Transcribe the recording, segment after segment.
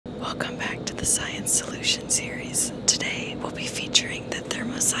the Science Solution series. Today we'll be featuring the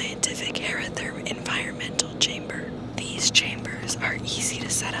Thermo Heratherm environmental chamber. These chambers are easy to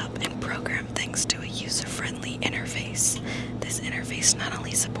set up and program thanks to a user-friendly interface. This interface not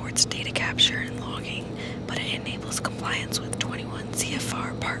only supports data capture and logging, but it enables compliance with 21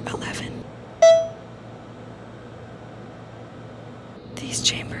 CFR Part 11. These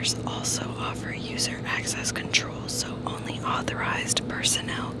chambers also offer user access control, so only authorized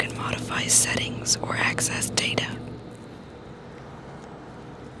personnel can modify settings or access data.